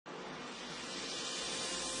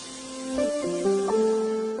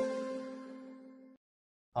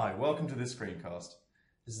Hi, welcome to this screencast.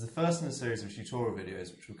 This is the first in a series of tutorial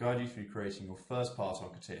videos which will guide you through creating your first part on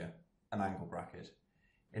CATIA, an angle bracket.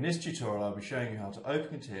 In this tutorial I'll be showing you how to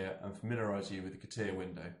open CATIA and familiarise you with the CATIA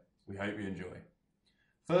window. We hope you enjoy.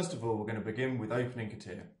 First of all, we're going to begin with opening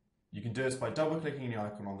CATIA. You can do this by double-clicking the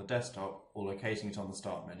icon on the desktop or locating it on the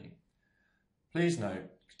Start menu. Please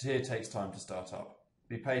note, CATIA takes time to start up.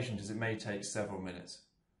 Be patient as it may take several minutes.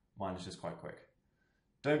 Mine is just quite quick.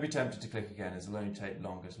 Don't be tempted to click again as it will only take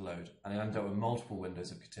longer to load and you'll end up with multiple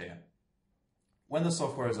windows of CATIA. When the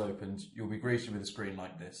software is opened, you'll be greeted with a screen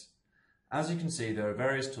like this. As you can see, there are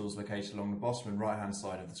various tools located along the bottom and right hand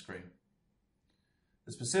side of the screen.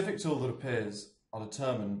 The specific tool that appears are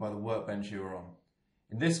determined by the workbench you are on.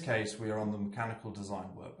 In this case, we are on the mechanical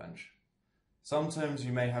design workbench. Sometimes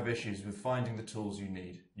you may have issues with finding the tools you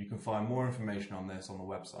need. You can find more information on this on the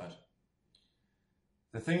website.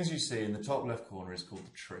 The things you see in the top left corner is called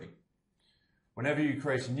the tree. Whenever you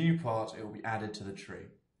create a new part, it will be added to the tree.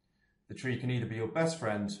 The tree can either be your best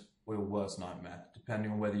friend or your worst nightmare,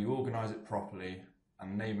 depending on whether you organise it properly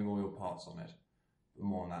and naming all your parts on it. But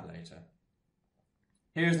more on that later.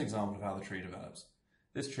 Here is an example of how the tree develops.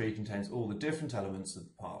 This tree contains all the different elements of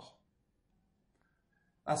the part.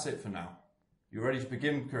 That's it for now. You're ready to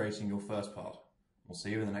begin creating your first part. We'll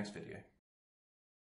see you in the next video.